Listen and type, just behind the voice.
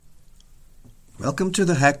Welcome to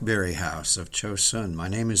the Hackberry House of Chosun. My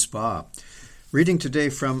name is Bob. Reading today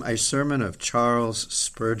from a sermon of Charles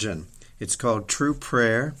Spurgeon. It's called True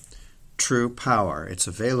Prayer, True Power. It's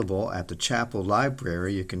available at the Chapel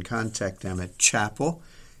Library. You can contact them at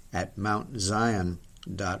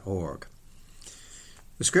chapel@mountzion.org.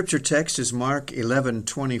 The scripture text is Mark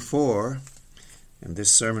 11:24, and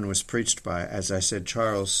this sermon was preached by, as I said,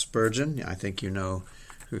 Charles Spurgeon. I think you know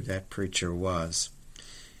who that preacher was.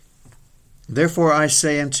 Therefore I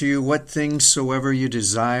say unto you, what things soever you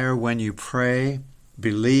desire when you pray,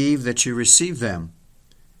 believe that you receive them,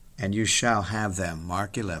 and you shall have them.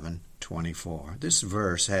 Mark 11:24. This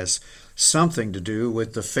verse has something to do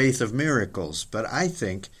with the faith of miracles, but I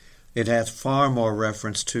think it hath far more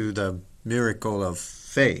reference to the miracle of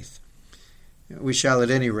faith. We shall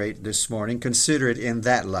at any rate this morning consider it in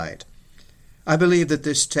that light. I believe that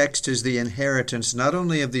this text is the inheritance not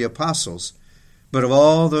only of the apostles, but of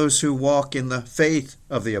all those who walk in the faith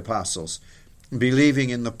of the apostles, believing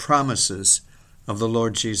in the promises of the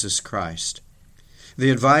Lord Jesus Christ. The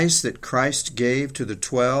advice that Christ gave to the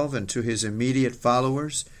 12 and to his immediate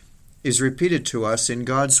followers is repeated to us in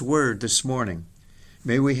God's Word this morning.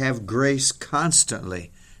 May we have grace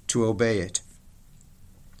constantly to obey it.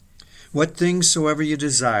 What things soever you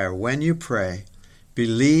desire when you pray,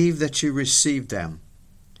 believe that you receive them,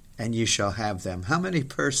 and ye shall have them. How many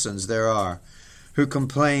persons there are who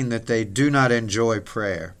complain that they do not enjoy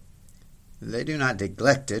prayer. They do not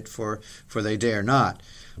neglect it, for they dare not,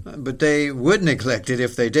 but they would neglect it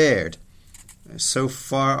if they dared. So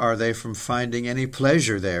far are they from finding any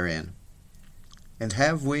pleasure therein. And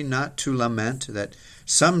have we not to lament that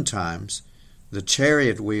sometimes the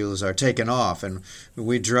chariot wheels are taken off, and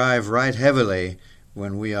we drive right heavily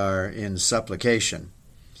when we are in supplication?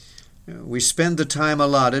 We spend the time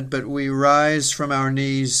allotted, but we rise from our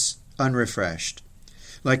knees unrefreshed,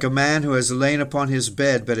 like a man who has lain upon his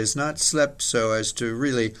bed but has not slept so as to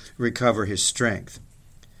really recover his strength.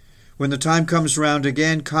 When the time comes round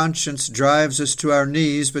again, conscience drives us to our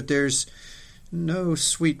knees, but there's no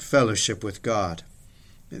sweet fellowship with God.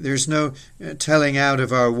 There's no telling out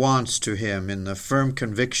of our wants to him in the firm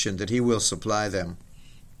conviction that he will supply them.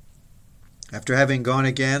 After having gone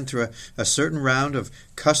again through a certain round of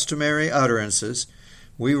customary utterances,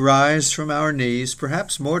 we rise from our knees,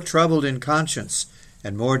 perhaps more troubled in conscience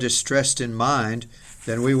and more distressed in mind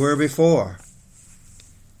than we were before.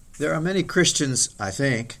 There are many Christians, I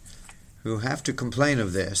think, who have to complain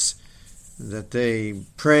of this, that they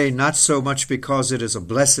pray not so much because it is a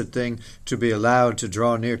blessed thing to be allowed to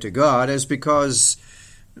draw near to God, as because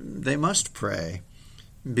they must pray,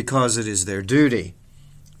 because it is their duty,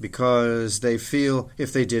 because they feel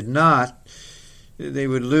if they did not, they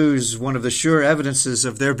would lose one of the sure evidences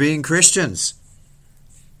of their being Christians.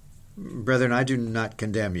 Brethren, I do not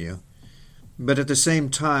condemn you, but at the same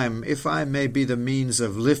time, if I may be the means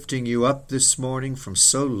of lifting you up this morning from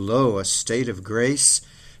so low a state of grace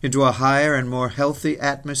into a higher and more healthy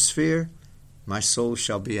atmosphere, my soul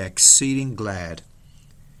shall be exceeding glad.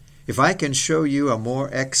 If I can show you a more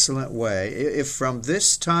excellent way, if from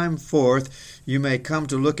this time forth you may come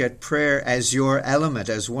to look at prayer as your element,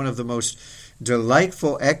 as one of the most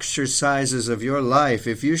delightful exercises of your life,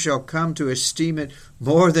 if you shall come to esteem it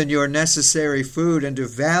more than your necessary food and to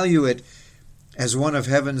value it as one of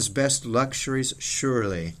heaven's best luxuries,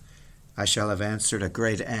 surely I shall have answered a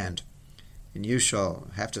great end, and you shall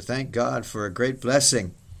have to thank God for a great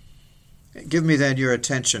blessing. Give me then your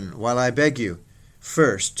attention while I beg you,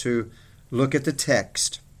 first, to look at the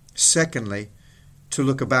text, secondly, to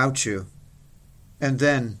look about you, and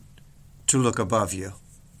then to look above you.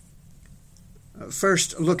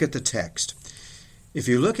 First, look at the text. If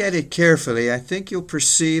you look at it carefully, I think you'll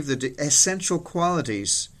perceive the essential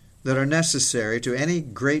qualities that are necessary to any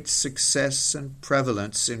great success and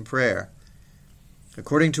prevalence in prayer.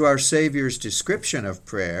 According to our Savior's description of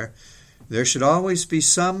prayer, there should always be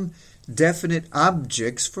some definite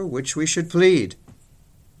objects for which we should plead.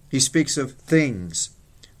 He speaks of things.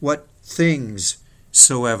 What things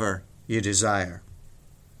soever you desire.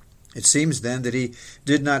 It seems then that he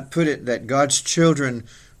did not put it that God's children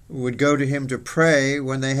would go to him to pray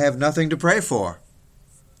when they have nothing to pray for.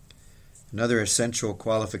 Another essential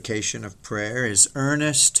qualification of prayer is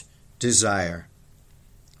earnest desire.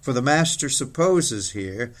 For the Master supposes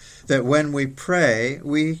here that when we pray,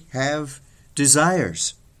 we have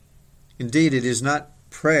desires. Indeed, it is not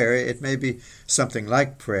prayer. It may be something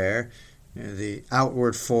like prayer, the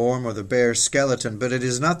outward form or the bare skeleton, but it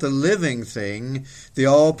is not the living thing, the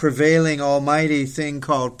all-prevailing, almighty thing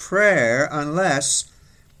called prayer, unless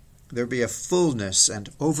there be a fullness and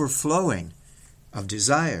overflowing of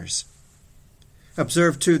desires.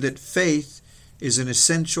 Observe, too, that faith is an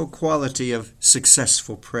essential quality of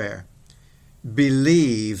successful prayer.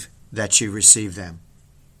 Believe that you receive them.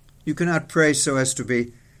 You cannot pray so as to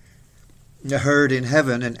be heard in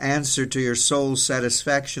heaven and answered to your soul's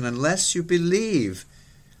satisfaction unless you believe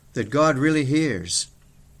that God really hears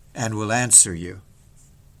and will answer you.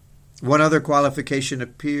 One other qualification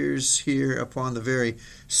appears here upon the very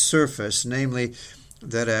surface, namely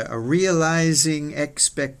that a realizing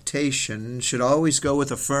expectation should always go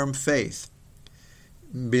with a firm faith.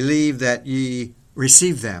 Believe that ye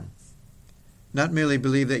receive them. Not merely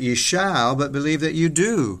believe that ye shall, but believe that you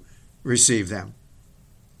do receive them.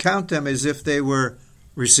 Count them as if they were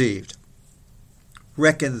received.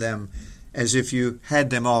 Reckon them as if you had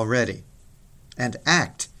them already. And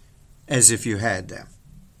act as if you had them.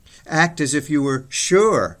 Act as if you were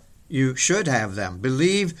sure you should have them.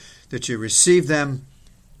 Believe that you receive them,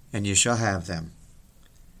 and you shall have them.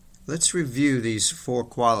 Let's review these 4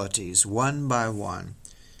 qualities one by one.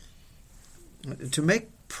 To make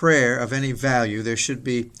prayer of any value, there should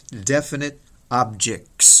be definite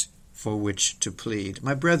objects for which to plead.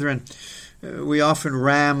 My brethren, we often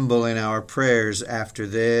ramble in our prayers after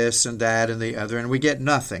this and that and the other, and we get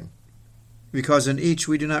nothing, because in each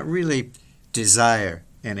we do not really desire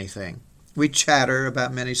anything. We chatter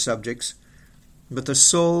about many subjects, but the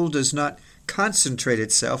soul does not concentrate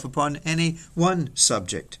itself upon any one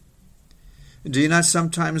subject. Do you not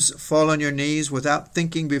sometimes fall on your knees without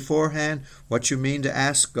thinking beforehand what you mean to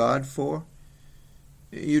ask God for?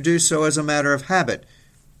 You do so as a matter of habit,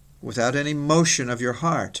 without any motion of your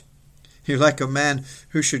heart. You're like a man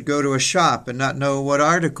who should go to a shop and not know what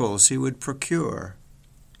articles he would procure.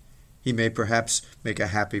 He may perhaps make a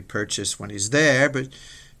happy purchase when he's there, but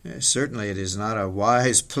certainly it is not a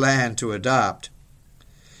wise plan to adopt.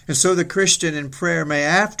 And so the Christian in prayer may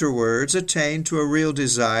afterwards attain to a real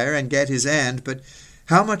desire and get his end, but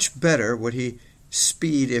how much better would he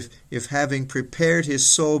speed if having prepared his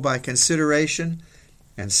soul by consideration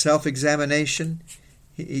and self-examination,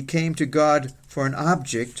 he came to God for an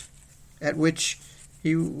object at which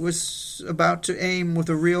he was about to aim with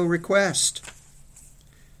a real request.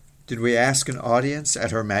 Did we ask an audience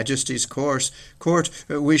at Her Majesty's court,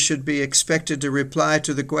 we should be expected to reply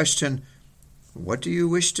to the question, "What do you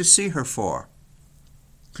wish to see her for?"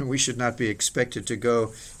 We should not be expected to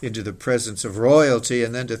go into the presence of royalty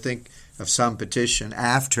and then to think of some petition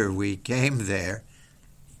after we came there.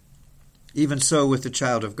 Even so with the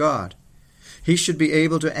child of God. He should be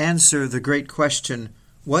able to answer the great question,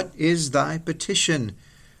 "What is thy petition?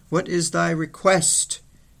 What is thy request?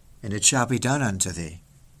 And it shall be done unto thee."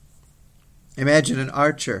 Imagine an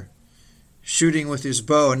archer shooting with his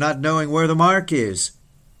bow and not knowing where the mark is.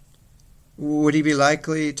 Would he be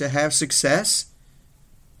likely to have success?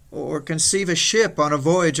 Or conceive a ship on a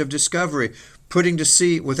voyage of discovery, putting to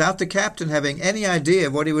sea without the captain having any idea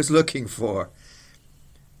of what he was looking for?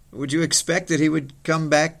 Would you expect that he would come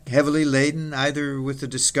back heavily laden, either with the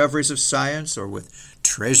discoveries of science or with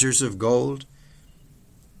treasures of gold?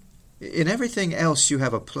 In everything else you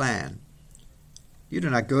have a plan. You do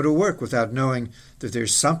not go to work without knowing that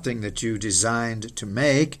there's something that you designed to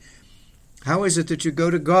make. How is it that you go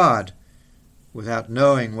to God without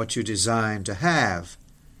knowing what you designed to have?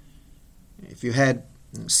 If you had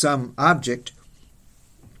some object,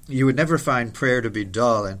 you would never find prayer to be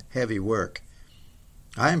dull and heavy work.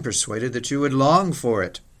 I am persuaded that you would long for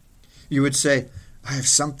it. You would say, "I have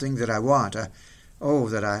something that I want.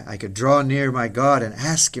 That I could draw near my God and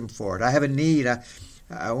ask Him for it. I have a need.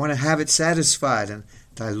 I want to have it satisfied, and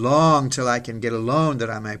I long till I can get alone that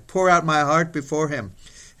I may pour out my heart before Him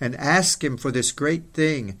and ask Him for this great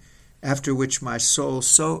thing after which my soul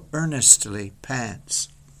so earnestly pants."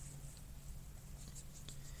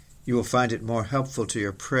 You will find it more helpful to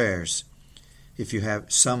your prayers if you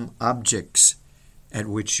have some objects at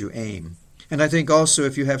which you aim. And I think also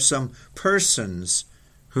if you have some persons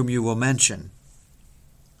whom you will mention.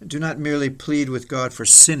 Do not merely plead with God for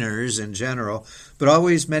sinners in general, but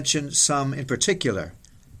always mention some in particular.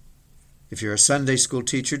 If you're a Sunday school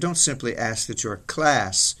teacher, don't simply ask that your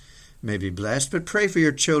class may be blessed, but pray for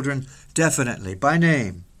your children definitely, by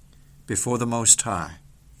name, before the Most High.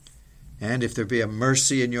 And if there be a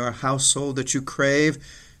mercy in your household that you crave,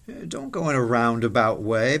 don't go in a roundabout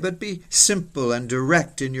way, but be simple and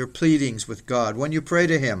direct in your pleadings with God. When you pray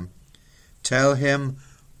to Him, tell Him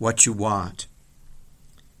what you want.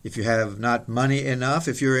 If you have not money enough,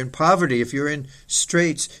 if you're in poverty, if you're in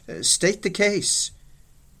straits, state the case.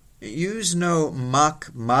 Use no mock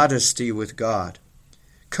modesty with God.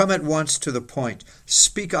 Come at once to the point.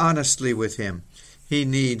 Speak honestly with Him. He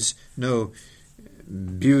needs no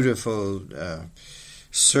beautiful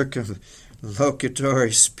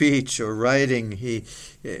locutory speech or writing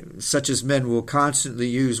such as men will constantly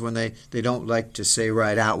use when they don't like to say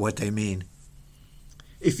right out what they mean.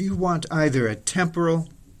 If you want either a temporal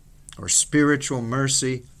or spiritual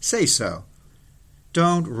mercy, say so.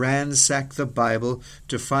 Don't ransack the Bible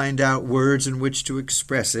to find out words in which to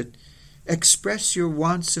express it. Express your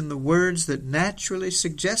wants in the words that naturally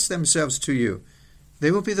suggest themselves to you.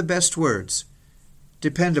 They will be the best words.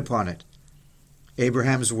 Depend upon it.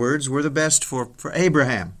 Abraham's words were the best for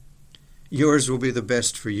Abraham. Yours will be the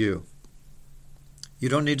best for you. You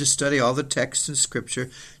don't need to study all the texts in Scripture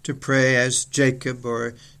to pray as Jacob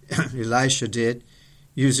or Elisha did,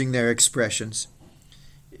 using their expressions.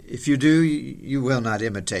 If you do, you will not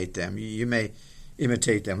imitate them. You may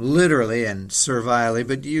imitate them literally and servilely,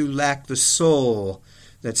 but you lack the soul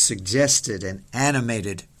that suggested and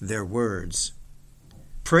animated their words.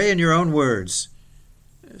 Pray in your own words.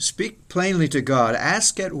 Speak plainly to God.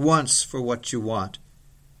 Ask at once for what you want.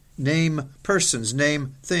 Name persons,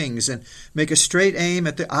 name things, and make a straight aim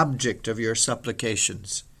at the object of your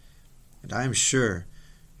supplications. And I am sure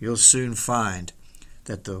you'll soon find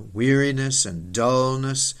that the weariness and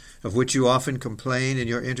dullness of which you often complain in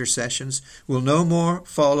your intercessions will no more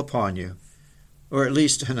fall upon you, or at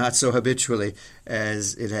least not so habitually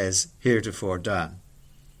as it has heretofore done.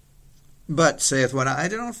 But, saith one, I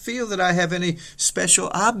don't feel that I have any special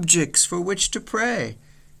objects for which to pray.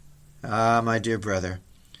 Ah, my dear brother,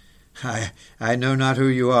 I know not who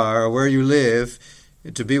you are or where you live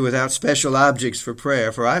to be without special objects for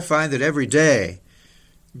prayer, for I find that every day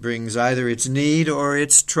brings either its need or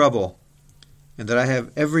its trouble, and that I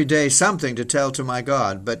have every day something to tell to my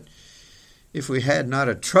God. But if we had not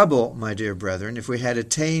a trouble, my dear brethren, if we had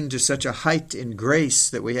attained to such a height in grace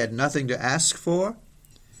that we had nothing to ask for,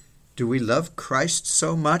 do we love Christ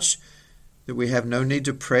so much that we have no need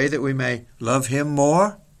to pray that we may love him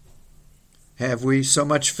more? Have we so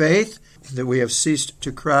much faith that we have ceased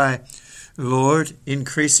to cry, Lord,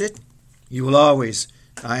 increase it? You will always,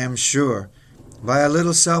 I am sure, by a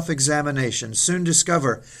little self-examination, soon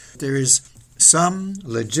discover there is some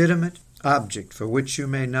legitimate object for which you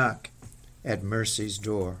may knock at mercy's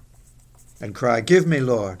door and cry, give me,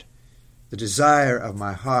 Lord, the desire of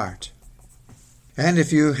my heart. And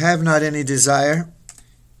if you have not any desire,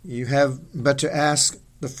 you have but to ask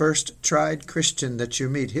the first tried Christian that you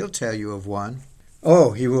meet. He'll tell you of one.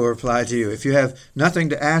 Oh, he will reply to you, if you have nothing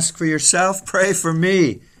to ask for yourself, pray for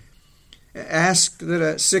me. Ask that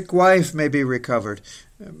a sick wife may be recovered.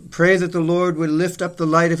 Pray that the Lord would lift up the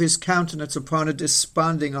light of his countenance upon a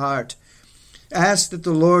desponding heart. Ask that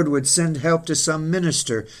the Lord would send help to some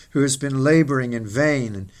minister who has been laboring in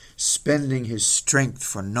vain and spending his strength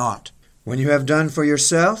for naught. When you have done for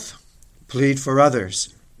yourself, plead for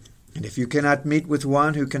others. And if you cannot meet with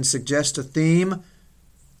one who can suggest a theme,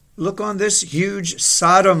 look on this huge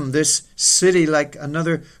Sodom, this city like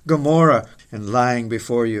another Gomorrah, and lying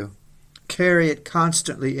before you. Carry it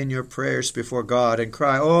constantly in your prayers before God and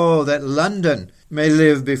cry, oh, that London may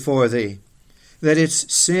live before thee, that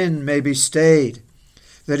its sin may be stayed,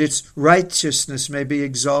 that its righteousness may be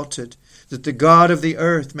exalted, that the God of the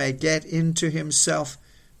earth may get into himself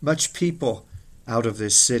much people out of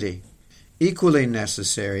this city. Equally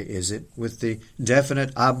necessary is it, with the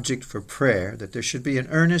definite object for prayer, that there should be an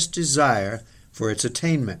earnest desire for its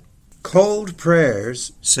attainment. Cold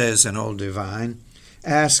prayers, says an old divine,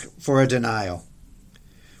 ask for a denial.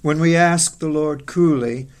 When we ask the Lord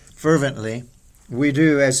coolly, fervently, we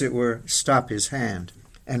do, as it were, stop his hand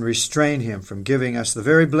and restrain him from giving us the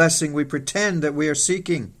very blessing we pretend that we are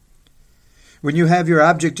seeking. When you have your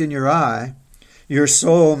object in your eye, your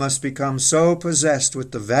soul must become so possessed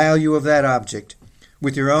with the value of that object,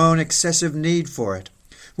 with your own excessive need for it,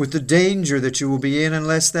 with the danger that you will be in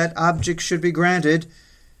unless that object should be granted,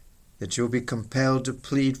 that you'll be compelled to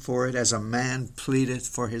plead for it as a man pleadeth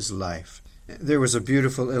for his life. There was a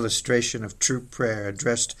beautiful illustration of true prayer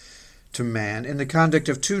addressed to man in the conduct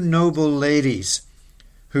of two noble ladies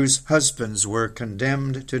whose husbands were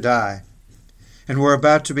condemned to die and were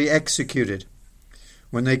about to be executed,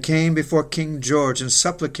 when they came before King George and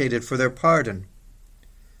supplicated for their pardon.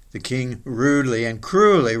 The king rudely and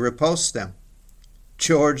cruelly repulsed them.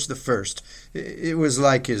 George I, it was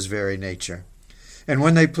like his very nature. And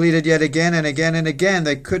when they pleaded yet again and again and again,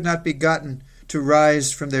 they could not be gotten to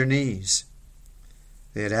rise from their knees.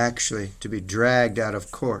 They had actually to be dragged out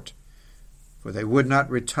of court, for they would not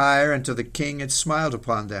retire until the king had smiled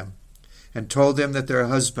upon them and told them that their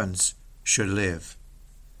husbands should live.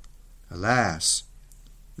 Alas,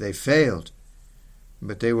 they failed,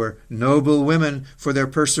 but they were noble women for their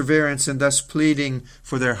perseverance in thus pleading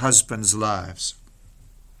for their husbands' lives.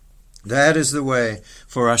 That is the way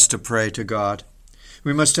for us to pray to God.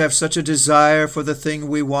 We must have such a desire for the thing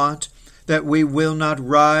we want that we will not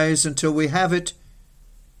rise until we have it,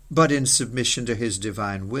 but in submission to His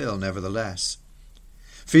divine will nevertheless.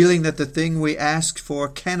 Feeling that the thing we asked for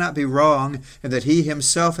cannot be wrong, and that He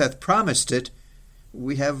Himself hath promised it,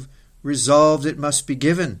 we have resolved it must be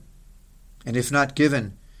given. And if not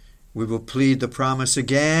given, we will plead the promise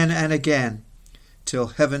again and again, till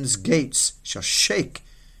heaven's gates shall shake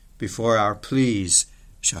before our pleas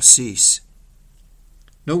shall cease.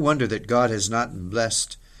 No wonder that God has not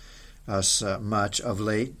blessed us much of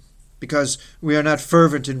late, because we are not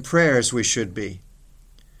fervent in prayer as we should be.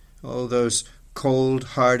 Oh, those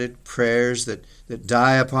cold-hearted prayers that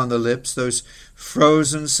die upon the lips, those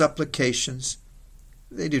frozen supplications,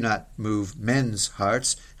 they do not move men's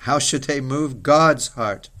hearts. How should they move God's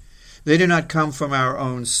heart? They do not come from our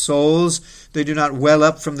own souls. They do not well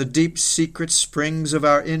up from the deep secret springs of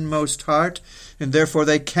our inmost heart, and therefore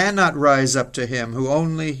they cannot rise up to Him who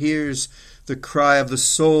only hears the cry of the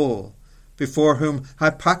soul, before whom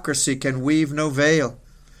hypocrisy can weave no veil,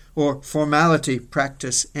 or formality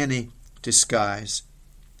practice any disguise.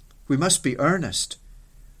 We must be earnest.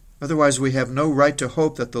 Otherwise we have no right to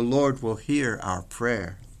hope that the Lord will hear our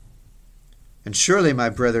prayer. And surely, my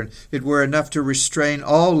brethren, it were enough to restrain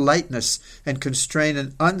all lightness and constrain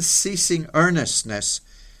an unceasing earnestness,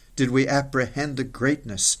 did we apprehend the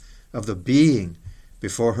greatness of the Being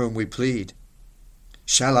before whom we plead.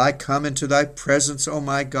 Shall I come into thy presence, O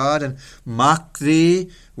my God, and mock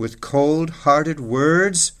thee with cold-hearted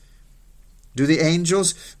words? Do the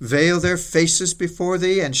angels veil their faces before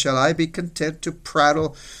thee, and shall I be content to prattle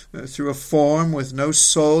through a form with no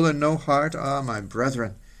soul and no heart? Ah, my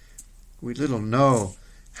brethren, we little know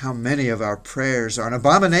how many of our prayers are an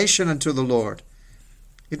abomination unto the Lord.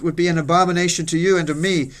 It would be an abomination to you and to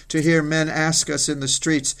me to hear men ask us in the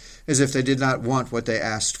streets as if they did not want what they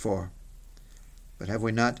asked for. But have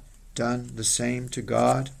we not done the same to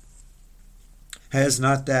God? Has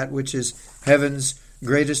not that which is heaven's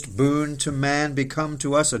greatest boon to man become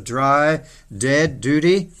to us a dry, dead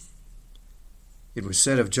duty? It was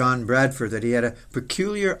said of John Bradford that he had a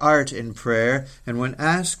peculiar art in prayer, and when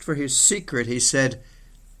asked for his secret, he said,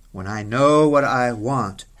 "When I know what I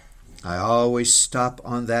want, I always stop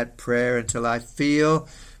on that prayer until I feel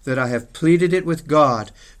that I have pleaded it with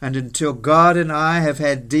God, and until God and I have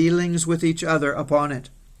had dealings with each other upon it.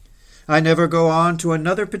 I never go on to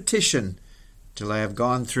another petition till I have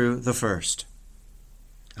gone through the first."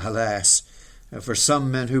 Alas, for some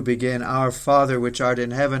men who begin, "Our Father which art in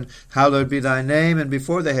heaven, hallowed be thy name," and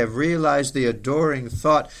before they have realized the adoring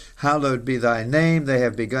thought, "Hallowed be thy name," they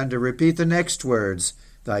have begun to repeat the next words,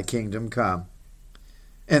 "Thy kingdom come."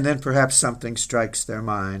 And then perhaps something strikes their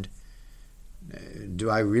mind. Do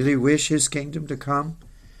I really wish His kingdom to come?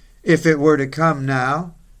 If it were to come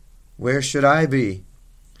now, where should I be?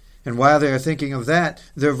 And while they are thinking of that,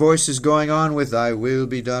 their voice is going on with, "Thy will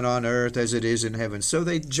be done on earth as it is in heaven." So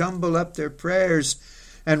they jumble up their prayers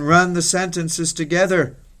and run the sentences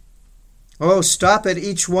together. Oh, stop at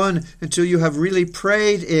each one until you have really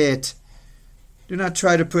prayed it. Do not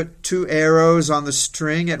try to put two arrows on the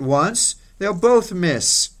string at once. They'll both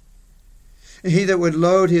miss. He that would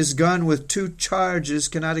load his gun with two charges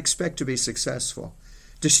cannot expect to be successful.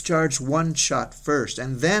 Discharge one shot first,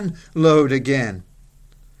 and then load again.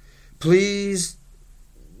 Please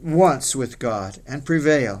once with God and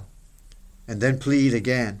prevail, and then plead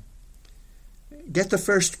again. Get the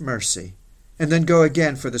first mercy, and then go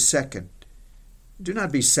again for the second. Do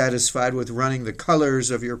not be satisfied with running the colors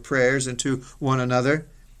of your prayers into one another,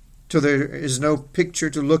 till there is no picture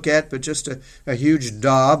to look at but just a huge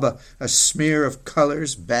daub, a smear of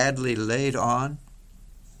colors badly laid on.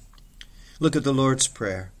 Look at the Lord's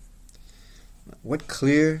Prayer. What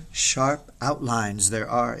clear, sharp outlines there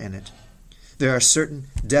are in it. There are certain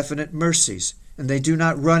definite mercies, and they do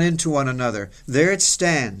not run into one another. There it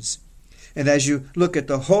stands. And as you look at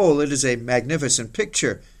the whole, it is a magnificent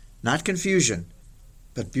picture, not confusion,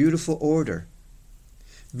 but beautiful order.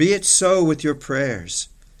 Be it so with your prayers.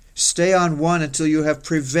 Stay on one until you have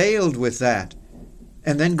prevailed with that,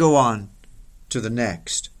 and then go on to the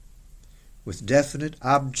next. With definite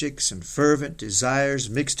objects and fervent desires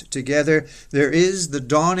mixed together, there is the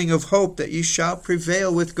dawning of hope that you shall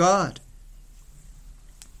prevail with God.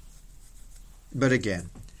 But again,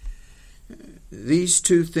 these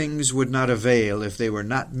two things would not avail if they were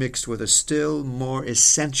not mixed with a still more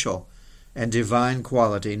essential and divine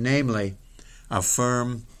quality, namely, a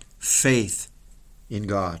firm faith in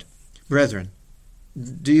God. Brethren,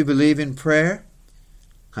 do you believe in prayer?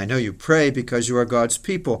 I know you pray because you are God's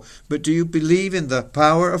people, but do you believe in the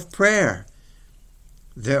power of prayer?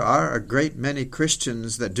 There are a great many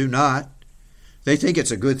Christians that do not. They think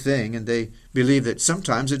it's a good thing, and they believe that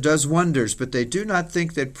sometimes it does wonders, but they do not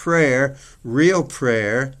think that prayer, real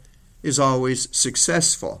prayer, is always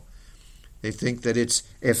successful. They think that its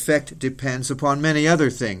effect depends upon many other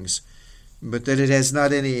things, but that it has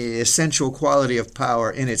not any essential quality of power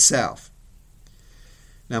in itself.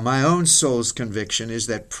 Now, my own soul's conviction is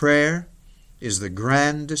that prayer is the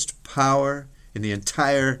grandest power in the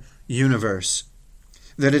entire universe,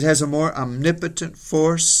 that it has a more omnipotent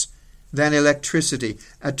force than electricity,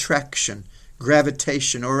 attraction,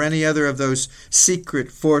 gravitation, or any other of those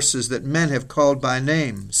secret forces that men have called by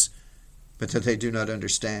names, but that they do not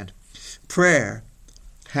understand. Prayer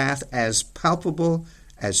hath as palpable,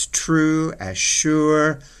 as true, as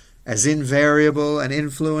sure, as invariable an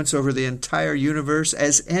influence over the entire universe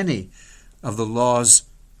as any of the laws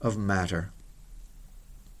of matter.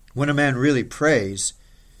 When a man really prays,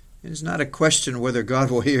 it is not a question whether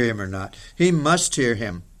God will hear him or not. He must hear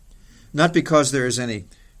him, not because there is any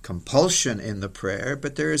compulsion in the prayer,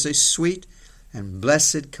 but there is a sweet and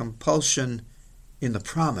blessed compulsion in the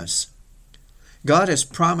promise. God has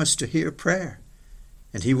promised to hear prayer,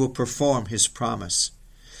 and he will perform his promise.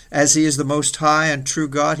 As he is the most high and true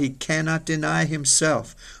God, he cannot deny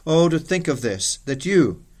himself. Oh, to think of this, that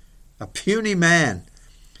you, a puny man,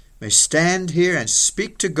 may stand here and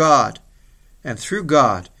speak to God, and through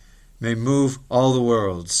God may move all the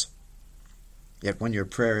worlds. Yet when your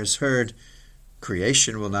prayer is heard,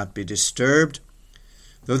 creation will not be disturbed.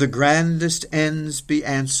 Though the grandest ends be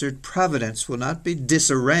answered, providence will not be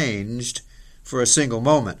disarranged for a single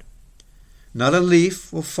moment. Not a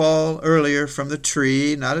leaf will fall earlier from the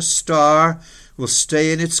tree, not a star will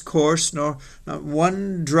stay in its course, nor not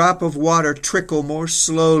one drop of water trickle more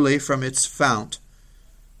slowly from its fount.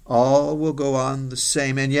 All will go on the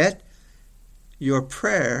same, and yet your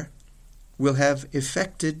prayer will have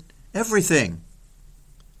effected everything.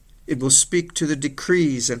 It will speak to the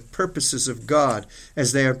decrees and purposes of God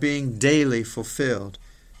as they are being daily fulfilled.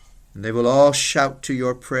 And they will all shout to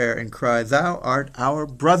your prayer and cry, "Thou art our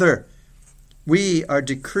brother. We are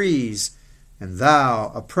decrees, and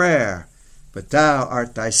thou a prayer. But thou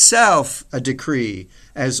art thyself a decree,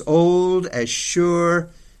 as old, as sure,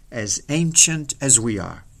 as ancient as we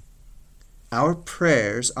are." Our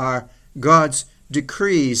prayers are God's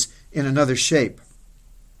decrees in another shape.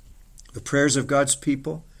 The prayers of God's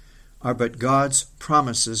people are but God's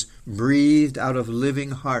promises breathed out of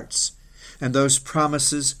living hearts, and those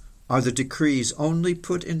promises are the decrees only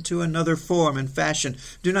put into another form and fashion.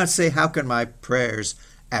 Do not say, "How can my prayers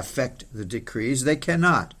affect the decrees?" They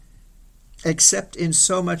cannot, except in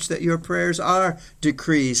so much that your prayers are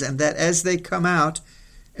decrees, and that as they come out,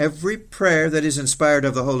 every prayer that is inspired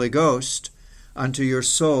of the Holy Ghost unto your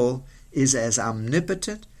soul is as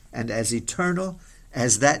omnipotent and as eternal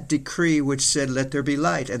as that decree which said, "Let there be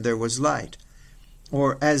light," and there was light.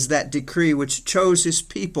 Or as that decree which chose his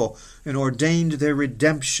people and ordained their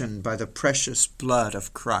redemption by the precious blood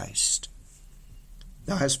of Christ.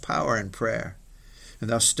 Thou hast power in prayer, and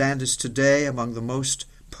thou standest today among the most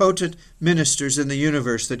potent ministers in the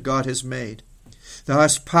universe that God has made. Thou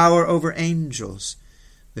hast power over angels.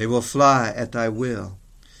 They will fly at thy will.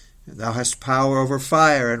 Thou hast power over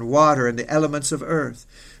fire and water and the elements of earth.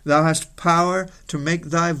 Thou hast power to make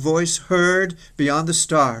thy voice heard beyond the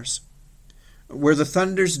stars. Where the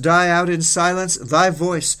thunders die out in silence, thy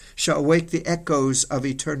voice shall wake the echoes of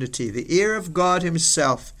eternity. The ear of God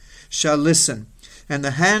himself shall listen, and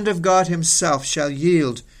the hand of God himself shall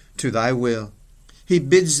yield to thy will. He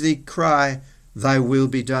bids thee cry, "Thy will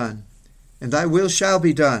be done," and thy will shall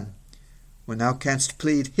be done. When thou canst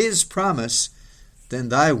plead his promise, then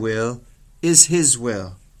thy will is his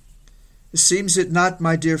will. Seems it not,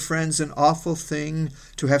 my dear friends, an awful thing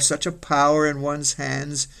to have such a power in one's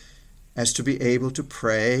hands as to be able to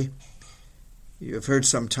pray? You have heard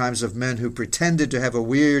sometimes of men who pretended to have a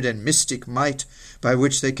weird and mystic might by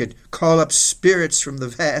which they could call up spirits from the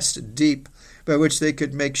vast deep, by which they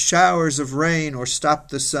could make showers of rain or stop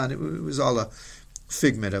the sun. It was all a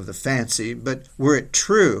figment of the fancy, but were it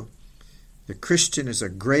true, the Christian is a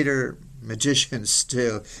greater magician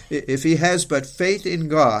still. If he has but faith in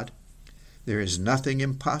God, there is nothing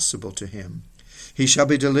impossible to him. He shall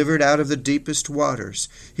be delivered out of the deepest waters.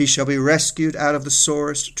 He shall be rescued out of the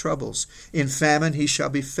sorest troubles. In famine he shall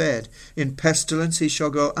be fed. In pestilence he shall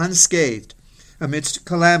go unscathed. Amidst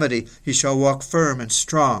calamity he shall walk firm and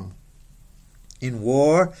strong. In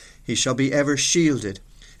war he shall be ever shielded.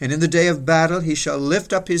 And in the day of battle he shall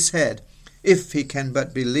lift up his head, if he can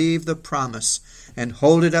but believe the promise, and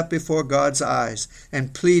hold it up before God's eyes,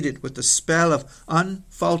 and plead it with the spell of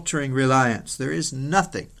unfaltering reliance. There is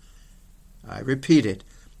nothing I repeat it.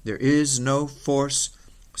 There is no force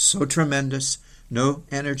so tremendous, no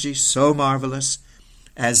energy so marvelous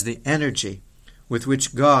as the energy with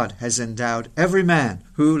which God has endowed every man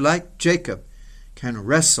who, like Jacob, can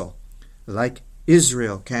wrestle, like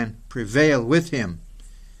Israel can prevail with him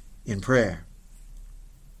in prayer.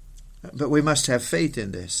 But we must have faith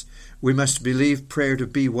in this. We must believe prayer to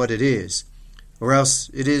be what it is, or else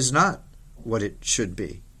it is not what it should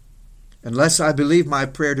be. Unless I believe my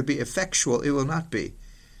prayer to be effectual, it will not be.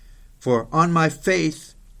 For on my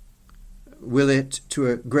faith will it to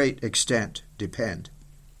a great extent depend.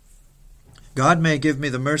 God may give me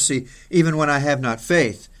the mercy even when I have not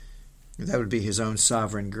faith. That would be his own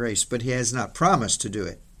sovereign grace, but he has not promised to do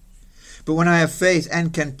it. But when I have faith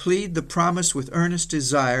and can plead the promise with earnest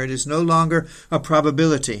desire, it is no longer a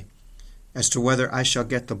probability as to whether I shall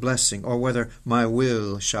get the blessing or whether my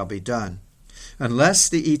will shall be done. Unless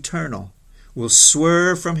the Eternal will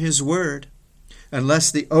swerve from his word,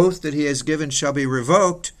 unless the oath that he has given shall be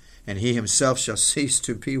revoked, and he himself shall cease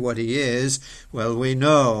to be what he is, well, we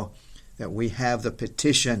know that we have the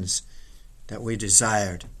petitions that we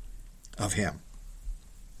desired of him.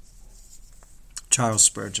 Charles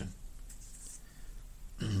Spurgeon.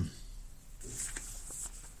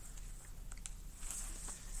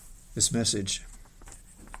 This message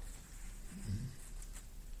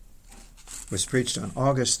was preached on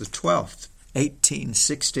August the 12th,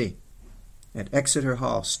 1860, at Exeter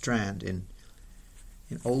Hall, Strand, in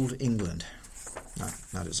Old England.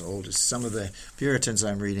 Not as old as some of the Puritans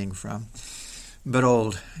I'm reading from, but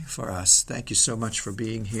old for us. Thank you so much for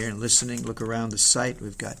being here and listening. Look around the site.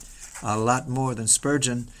 We've got a lot more than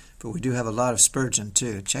Spurgeon, but we do have a lot of Spurgeon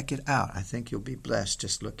too. Check it out. I think you'll be blessed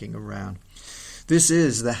just looking around. This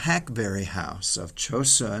is the Hackberry House of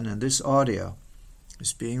Chosun, and this audio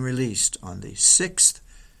is being released on the 6th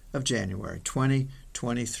of January,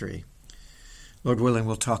 2023. Lord willing,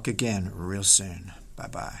 we'll talk again real soon.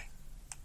 Bye-bye.